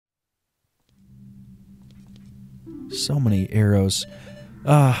So many arrows.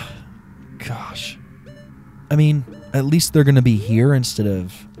 Gosh. I mean, at least they're going to be here instead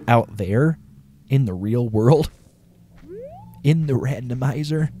of out there in the real world. In the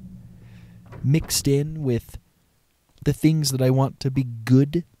randomizer. Mixed in with the things that I want to be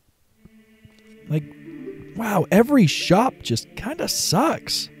good. Like, wow, every shop just kind of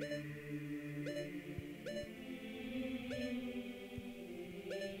sucks.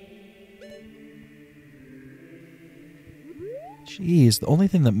 Jeez, the only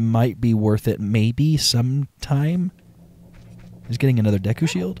thing that might be worth it maybe sometime is getting another Deku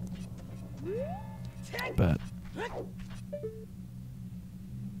Shield. But yeah,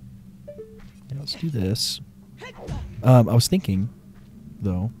 let's do this. I was thinking,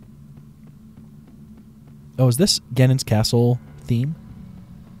 though. Oh, is this Ganon's Castle theme?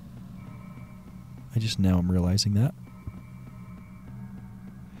 I just now am realizing that.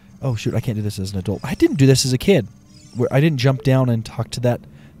 Oh shoot, I can't do this as an adult. I didn't do this as a kid. Where I didn't jump down and talk to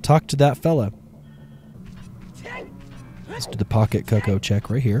that fella. Let's do the pocket Coco check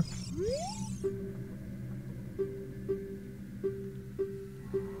right here.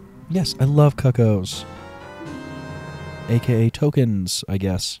 Yes, I love Cocos. AKA tokens, I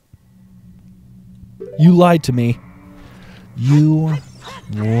guess. You lied to me. You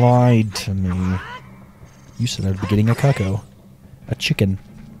lied to me. You said I'd be getting a Coco. A chicken.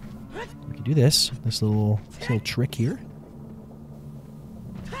 We can do this. This little trick here.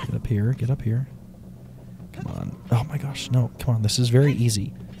 Get up here. Get up here. Come on. Oh my gosh. No. Come on. This is very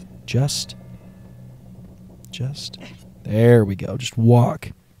easy. Just. There we go. Just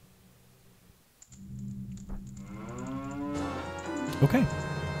walk. Okay.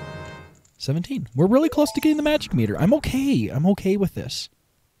 17. We're really close to getting the magic meter. I'm okay. I'm okay with this.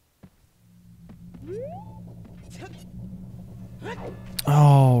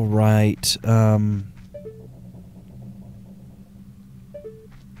 All right. Do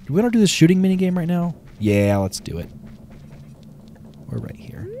we want to do this shooting minigame right now? Yeah, let's do it. We're right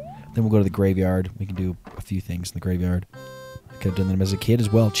here. Then we'll go to the graveyard. We can do a few things in the graveyard. I could have done them as a kid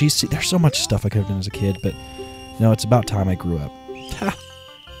as well. Geez, see, there's so much stuff I could have done as a kid, but no, it's about time I grew up. Ha!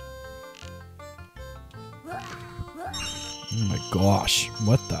 Oh my gosh.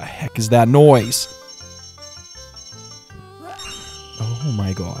 What the heck is that noise? Oh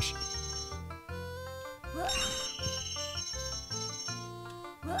my gosh.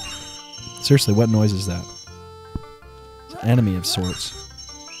 Seriously, what noise is that? It's an enemy of sorts.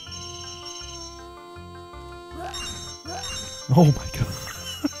 Oh my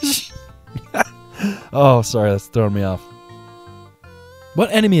gosh. Oh, sorry, that's throwing me off. What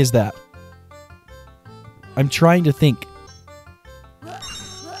enemy is that? I'm trying to think.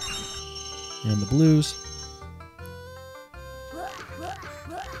 And the blues.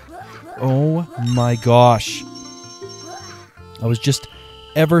 Oh my gosh. I was just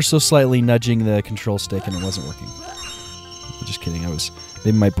ever so slightly nudging the control stick and it wasn't working. I'm just kidding.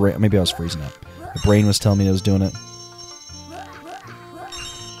 Maybe I was freezing up. My brain was telling me I was doing it.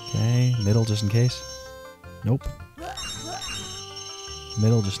 Okay, middle just in case. Nope.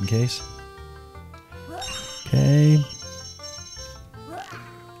 Middle just in case. Okay.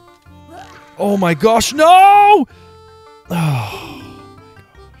 Oh my gosh, no! Oh my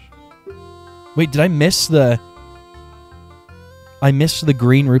gosh. Wait, did I miss the... I missed the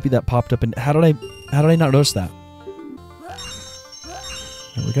green rupee that popped up, and how did I not notice that?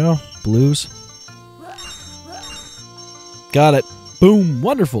 There we go. Blues. Got it. Boom.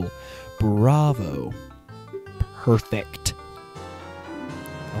 Wonderful. Bravo. Perfect.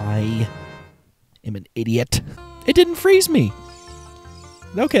 I am an idiot. It didn't freeze me.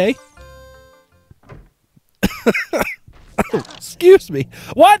 Okay. Oh, excuse me.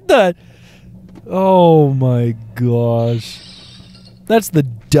 What the? Oh my gosh. That's the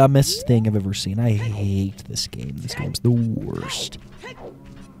dumbest thing I've ever seen. I hate this game. This game's the worst.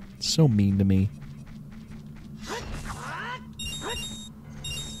 It's so mean to me.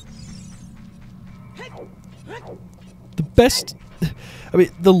 The best... I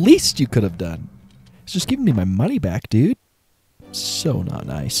mean, the least you could have done is just giving me my money back, dude. So not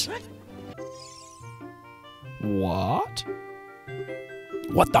nice. What?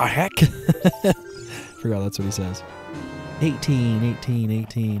 What the heck? Forgot that's what he says. 18, 18,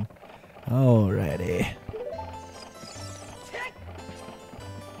 18. Alrighty.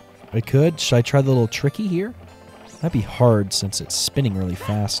 I could. Should I try the little tricky here? That'd be hard since it's spinning really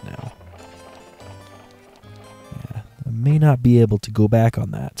fast now. Yeah, I may not be able to go back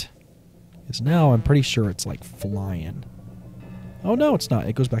on that. Because now I'm pretty sure it's like flying. Oh no, it's not.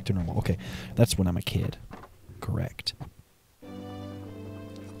 It goes back to normal. Okay, that's when I'm a kid. Correct.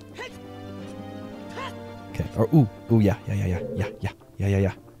 Okay. Or ooh, yeah. Yeah.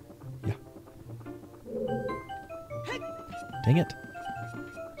 Dang it.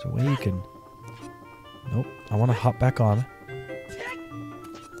 There's a way you can... Nope. I want to hop back on.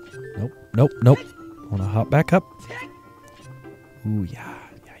 Nope. I want to hop back up. Ooh, yeah.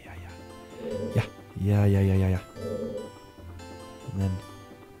 Yeah. And then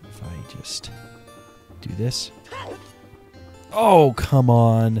if I just do this. Oh, come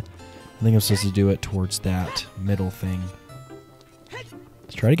on. I think I'm supposed to do it towards that middle thing.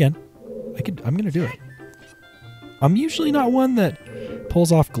 Let's try it again. I'm going to do it. I'm usually not one that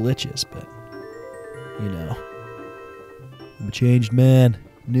pulls off glitches, but, you know. I'm a changed man.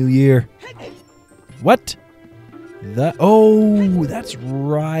 New year. What? Oh, that's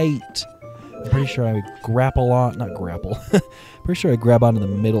right. I'm pretty sure I would grapple on, not grapple. Pretty sure I grab onto the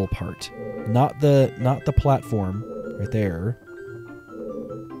middle part. Not the platform right there,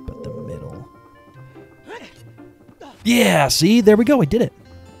 but the middle. Yeah, see? There we go. I did it.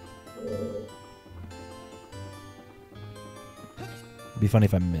 It'd be funny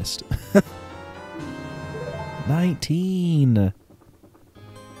if I missed. 19.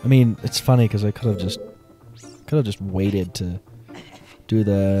 I mean, it's funny because I could have just waited to do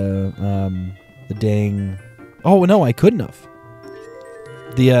the dang. Oh no, I couldn't have.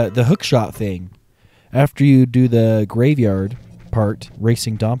 The hook shot thing. After you do the graveyard part,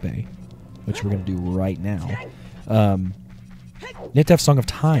 racing Dompe, which we're gonna do right now. You have to have Song of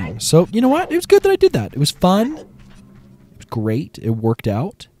Time. So you know what? It was good that I did that. It was fun. It was great. It worked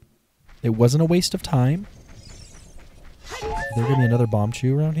out. It wasn't a waste of time. Is there gonna be another bomb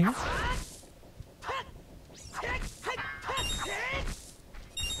chew around here?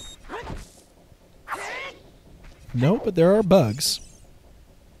 No, but there are bugs.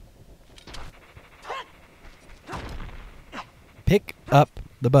 Pick up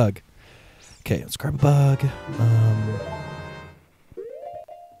the bug. Okay, let's grab a bug.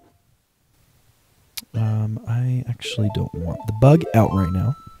 I actually don't want the bug out right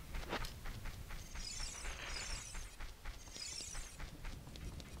now.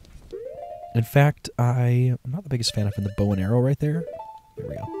 In fact, I'm not the biggest fan of the bow and arrow right there. There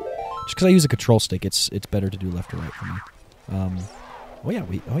we go. Just because I use a control stick, it's better to do left or right for me.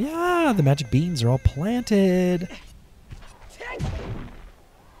 Oh yeah, the magic beans are all planted.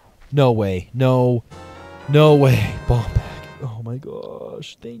 No way, no way, bomb bag. Oh my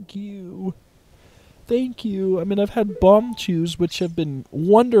gosh, thank you. I mean, I've had bomb chews which have been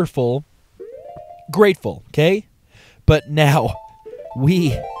wonderful, grateful, okay? But now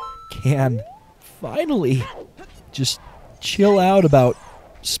we can finally just chill out about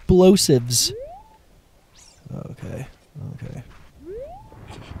explosives. Okay.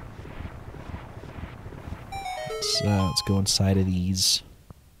 Let's go inside of these.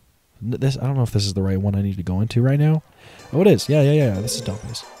 I don't know if this is the right one I need to go into right now. Oh, it is. Yeah. This is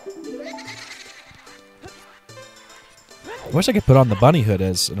Dompe's. I wish I could put on the bunny hood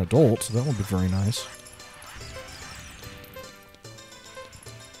as an adult. That would be very nice.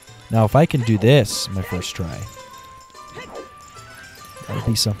 Now, if I can do this my first try, that would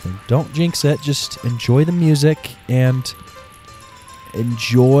be something. Don't jinx it. Just enjoy the music and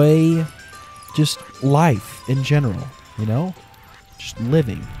enjoy just life in general, you know? Just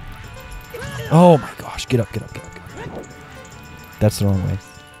living. Oh my gosh, get up. That's the wrong way.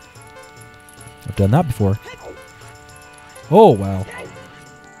 I've done that before. Oh, wow.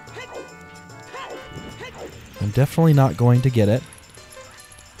 I'm definitely not going to get it.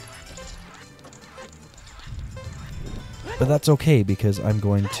 But that's okay because I'm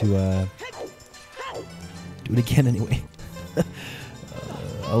going to do it again anyway.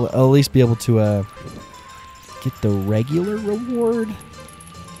 I'll at least be able to get the regular reward.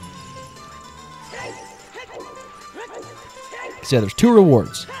 So yeah, there's 2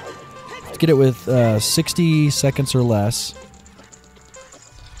 rewards. Let's get it with 60 seconds or less.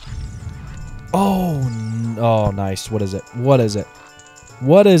 Oh, nice. What is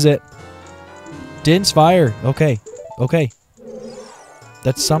it? Din's fire. Okay.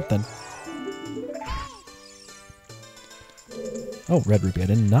 That's something. Oh, red rupee. I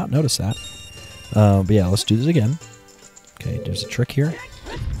did not notice that. But yeah, let's do this again. Okay, there's a trick here.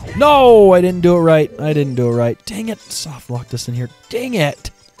 No, I didn't do it right. Dang it. Soft locked us in here. Dang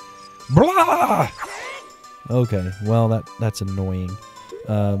it. Blah! Okay, well, that's annoying.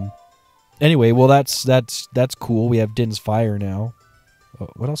 Anyway, well, that's cool. We have Din's fire now.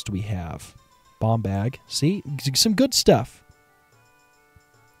 What else do we have? Bomb bag. See? Some good stuff.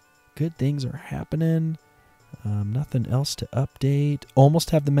 Good things are happening. Nothing else to update.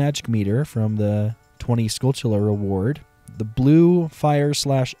 Almost have the magic meter from the 20 Skulltula reward. The blue fire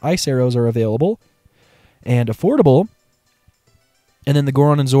 / ice arrows are available. and affordable. And then the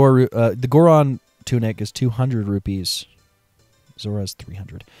Goron and Zora, the Goron tunic is 200 rupees. Zora is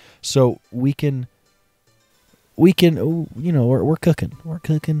 300. So we can, oh, you know, we're cooking. We're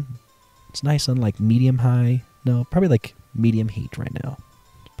cooking. It's nice on like medium high. No, probably like medium heat right now.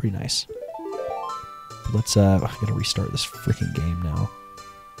 It's pretty nice. But let's, I gotta restart this freaking game now.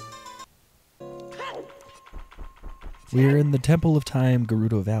 We're in the Temple of Time,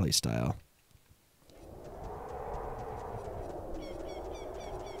 Gerudo Valley style.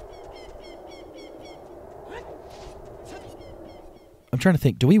 I'm trying to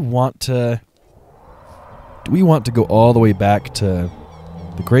think, do we want to go all the way back to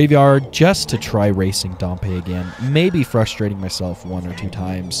the graveyard just to try racing Dompe again? Maybe frustrating myself 1 or 2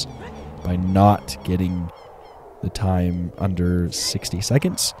 times by not getting the time under 60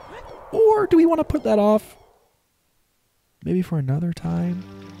 seconds. Or do we want to put that off? Maybe for another time?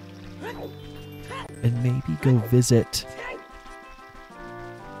 And maybe go visit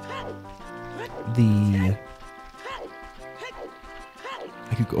the...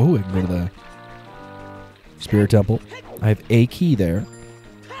 I can go to the Spirit Temple. I have a key there.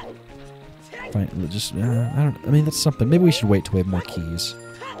 Fine, just, I mean, that's something. Maybe we should wait till we have more keys.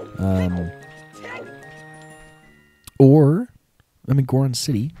 Or, I mean, Goron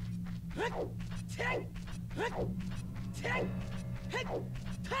City.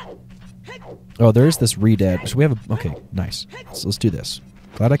 Oh, there's this Redead. So we have a... Okay, nice. So let's do this.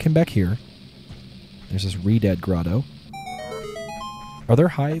 Glad I came back here. There's this Redead grotto. Are there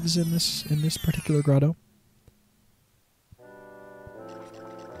hives in this particular grotto?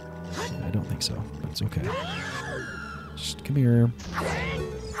 I don't think so. That's okay. Just come here.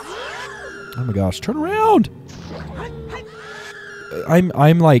 Oh my gosh, turn around!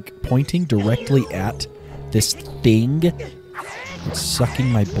 I'm like pointing directly at this thing that's sucking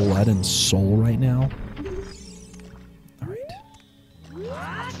my blood and soul right now. Alright.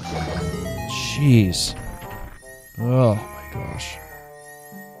 Jeez. Oh my gosh.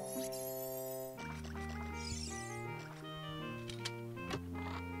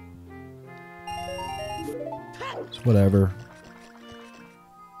 It's whatever.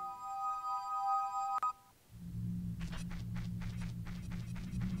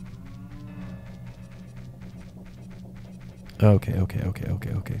 Okay.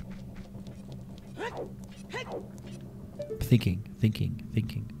 Thinking.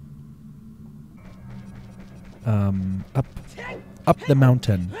 Up the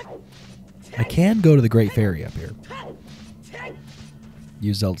mountain. I can go to the Great Fairy up here.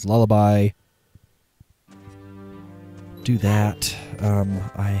 Use Zelda's Lullaby. Do that.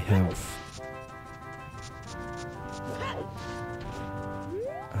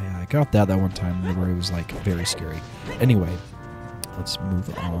 I got that one time where it was like very scary. Anyway, let's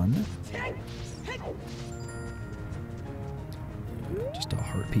move on. Just a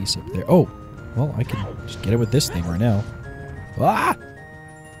heart piece up there. Oh, well, I can just get it with this thing right now. Ah!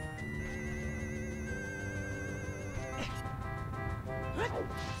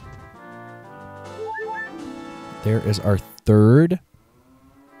 There is our 3rd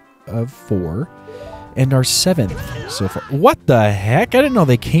of 4. And our 7th so far. What the heck? I didn't know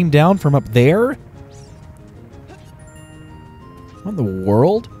they came down from up there. What in the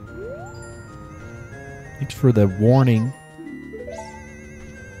world? Thanks for the warning.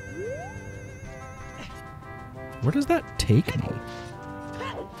 Where does that take me?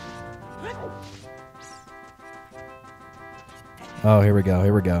 Oh, here we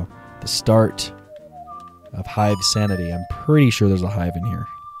go. The start of Hive Sanity. I'm pretty sure there's a hive in here.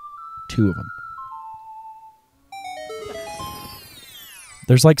 2 of them.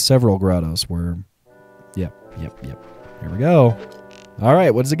 There's like several grottos where... Yep. Here we go.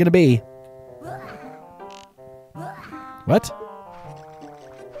 Alright, what is it going to be? What?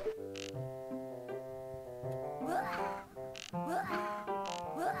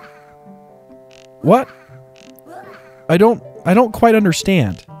 What? I don't quite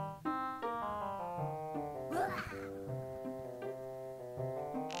understand.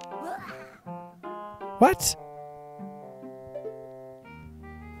 What?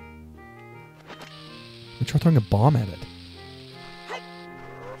 We try throwing a bomb at it.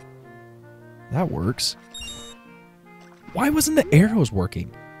 That works. Why wasn't the arrows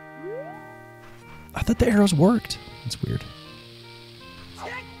working? I thought the arrows worked. That's weird.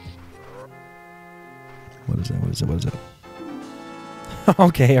 What is it?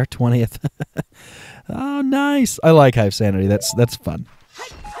 Okay, our 20th. Oh, nice. I like Hive Sanity. That's fun.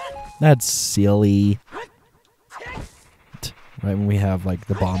 That's silly. Right when we have like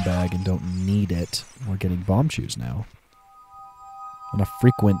the bomb bag and don't need it, we're getting bomb shoes now. On a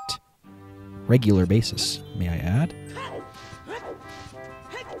frequent regular basis, may I add.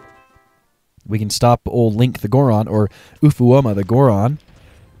 We can stop old Link the Goron, or Ufuoma the Goron.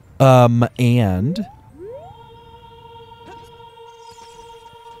 And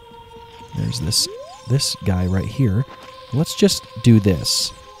there's this guy right here. Let's just do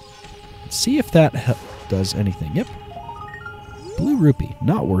this. Let's see if that does anything. Yep. Blue rupee,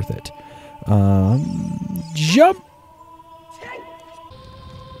 not worth it. Jump!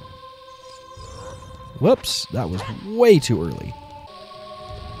 Whoops, that was way too early.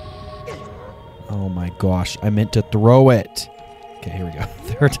 Oh my gosh, I meant to throw it. Okay, here we go.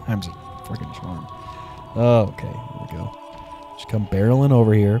 Third time's a freaking charm. Okay, here we go. Just come barreling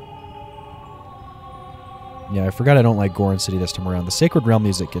over here. Yeah, I forgot I don't like Goron City this time around. The Sacred Realm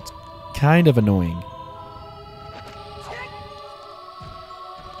music gets kind of annoying.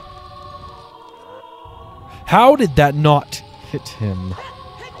 How did that not hit him?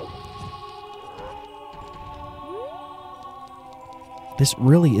 This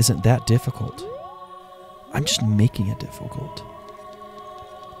really isn't that difficult. I'm just making it difficult.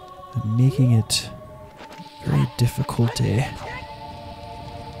 I'm making it very difficult.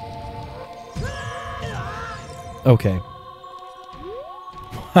 Okay.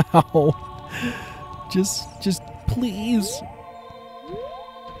 Wow. Just please.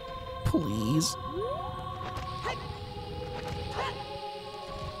 Please.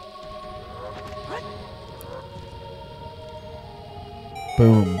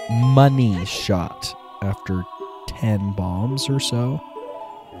 Boom. Money shot after 10 bombs or so.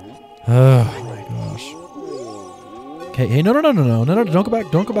 Oh my gosh. Okay, hey, no, don't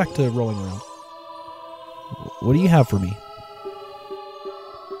go back to rolling around. What do you have for me?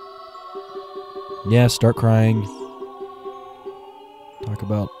 Yeah, start crying. Talk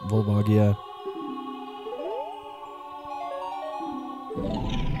about Volvagia.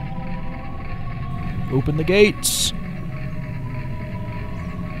 Open the gates.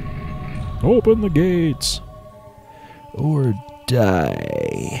 Open the gates. Or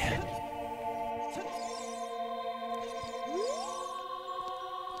die.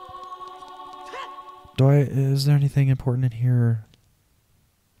 Is there anything important in here?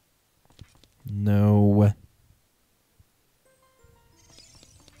 No.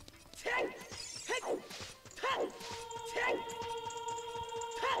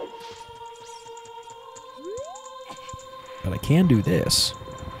 But I can do this.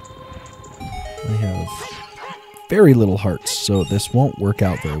 I have very little hearts, so this won't work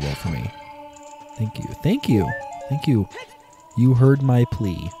out very well for me. Thank you. Thank you. Thank you. You heard my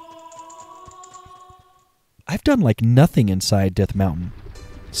plea. I've done like nothing inside Death Mountain.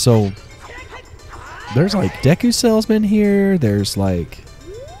 So there's like Deku Salesman here. There's like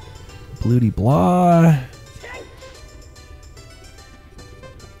Bloody Blah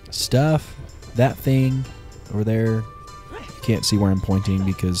stuff. That thing over there. You can't see where I'm pointing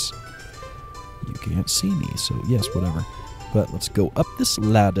because you can't see me. So yes, whatever. But let's go up this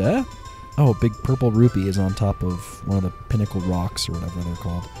ladder. Oh, big purple rupee is on top of one of the pinnacle rocks or whatever they're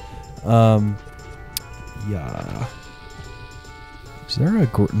called. Yeah. Is there a...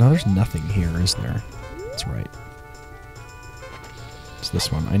 No, there's nothing here, is there? That's right. It's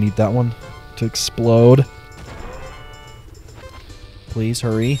this one. I need that one to explode. Please,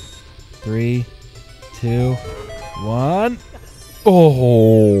 hurry. 3, 2, 1.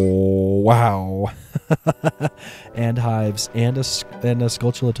 Oh, wow. And hives. And a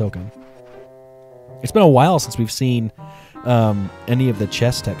Skulltula token. It's been a while since we've seen... any of the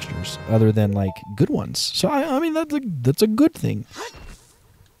chest textures other than like good ones. So I mean that's a good thing.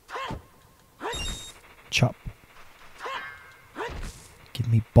 Chop. Give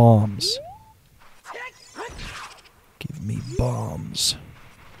me bombs. Give me bombs.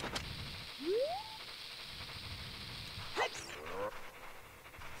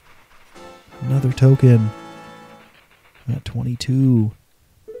 Another token. I'm at 22.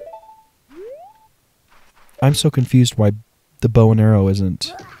 I'm so confused why the bow and arrow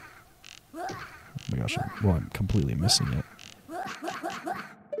isn't... Oh my gosh, I'm completely missing it.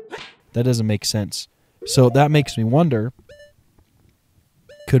 That doesn't make sense. So that makes me wonder,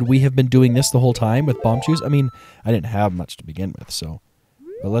 could we have been doing this the whole time with bomb shoes? I mean, I didn't have much to begin with, so...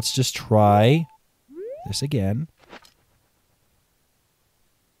 But let's just try this again.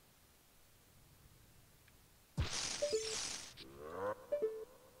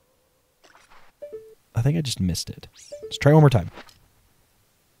 I think I just missed it. Let's try one more time.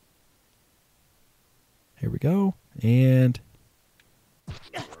 Here we go. And...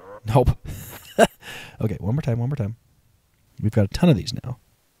 Nope. Okay, one more time. We've got a ton of these now.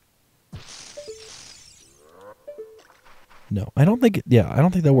 No, I don't think. I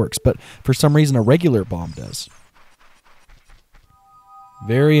don't think that works. But for some reason, a regular bomb does.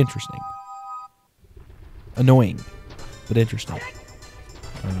 Very interesting. Annoying, but interesting.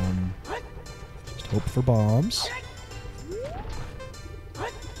 Just hope for bombs.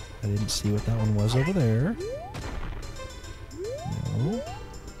 I didn't see what that one was over there. No.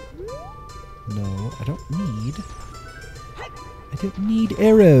 No, I don't need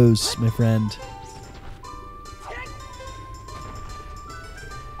arrows, my friend.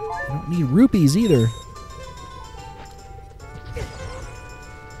 I don't need rupees either.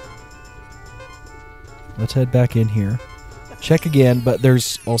 Let's head back in here. Check again, but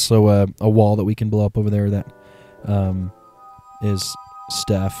there's also a wall that we can blow up over there that is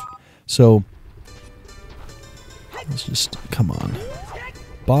stuff. So let's just, come on.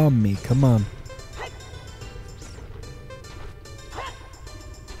 Bomb me, come on.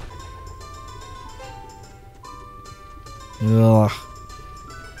 Ugh.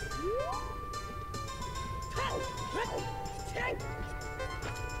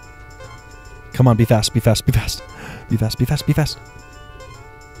 Come on, be fast, be fast, be fast. Be fast, be fast, be fast.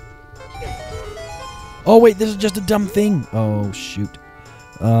 Oh, wait, this is just a dumb thing. Oh, shoot.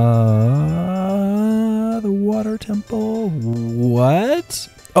 The water temple. What?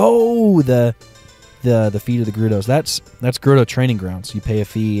 Oh, the feet of the Gerudos. That's Gerudo training grounds. You pay a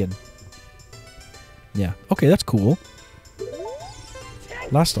fee and yeah. Okay, that's cool.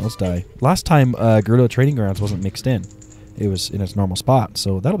 Let's die. Last time Gerudo training grounds wasn't mixed in. It was in its normal spot,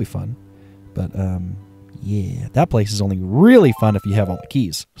 so that'll be fun. But yeah, that place is only really fun if you have all the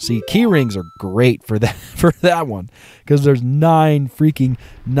keys. See, key rings are great for that one because there's 9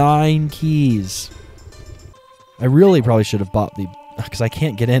 keys. I really probably should have bought because I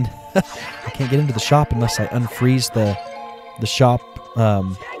can't get in. I can't get into the shop unless I unfreeze the shop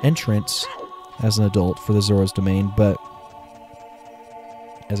entrance as an adult for the Zora's Domain. But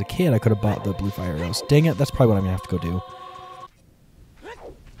as a kid, I could have bought the blue fire arrows. Dang it, that's probably what I'm gonna have to go do.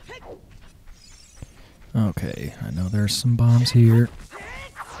 Okay, I know there's some bombs here.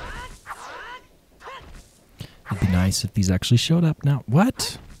 It'd be nice if these actually showed up now.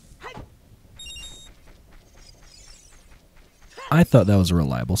 What? I thought that was a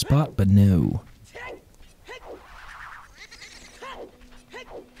reliable spot, but no.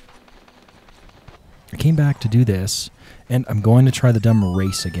 I came back to do this, and I'm going to try the dumb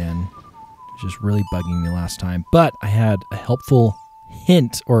race again. It's just really bugging me last time. But I had a helpful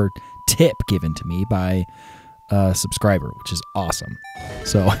hint or tip given to me by a subscriber, which is awesome.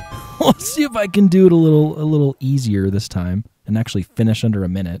 So let's see if I can do it a little easier this time and actually finish under a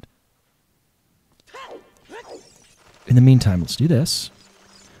minute. In the meantime, let's do this.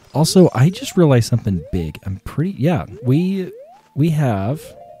 Also, I just realized something big. We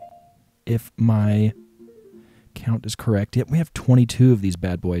have, if my count is correct, we have 22 of these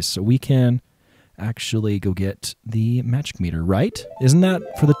bad boys, so we can actually go get the magic meter, right? Isn't that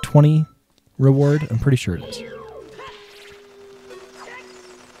for the 20 reward? I'm pretty sure it is.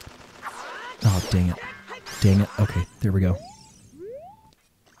 Oh, dang it. Dang it. Okay, there we go.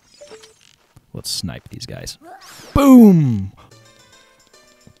 Let's snipe these guys. Boom!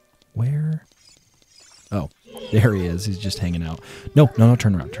 Where? Oh, there he is. He's just hanging out. No,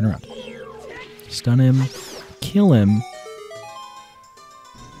 turn around, turn around. Stun him. Kill him.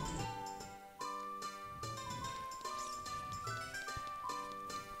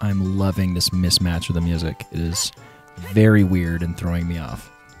 I'm loving this mismatch of the music. It is very weird and throwing me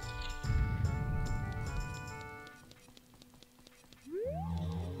off.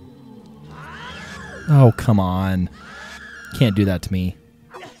 Oh, come on. Can't do that to me.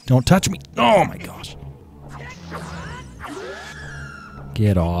 Don't touch me. Oh my gosh.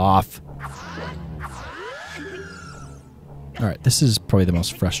 Get off. Alright, this is probably the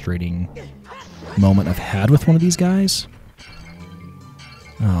most frustrating moment I've had with one of these guys.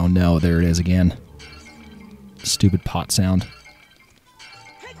 Oh no, there it is again. Stupid pot sound.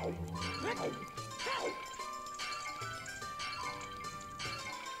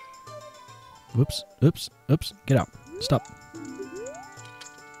 Whoops, oops, oops, get out. Stop.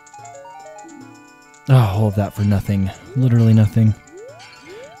 Oh, all of that for nothing. Literally nothing.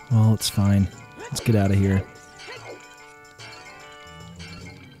 Well, it's fine. Let's get out of here.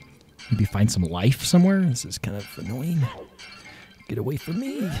 Maybe find some life somewhere? This is kind of annoying. Get away from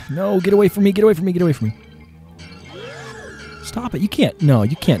me. No, get away from me, get away from me, get away from me. Stop it. You can't, no,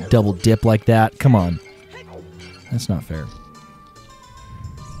 you can't double dip like that. Come on. That's not fair.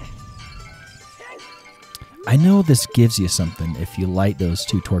 I know this gives you something if you light those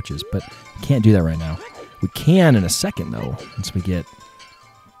 2 torches, but you can't do that right now. We can in a second, though, once we get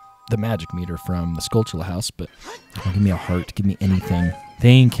the magic meter from the Skulltula house, but give me a heart. Give me anything.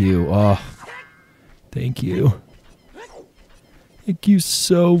 Thank you. Oh, thank you. Thank you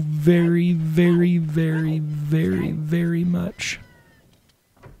so very, very, very, very, very much.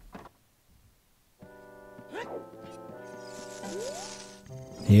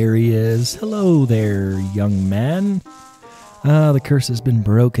 Here he is. Hello there, young man. Ah, the curse has been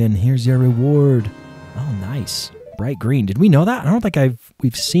broken. Here's your reward. Oh, nice. Bright green. Did we know that? I don't think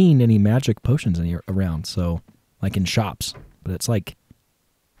we've seen any magic potions around, so like in shops. But it's like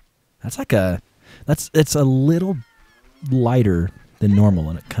it's a little lighter than normal,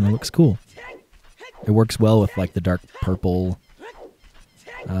 and it kind of looks cool. It works well with like the dark purple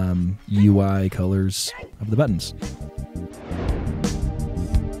UI colors of the buttons.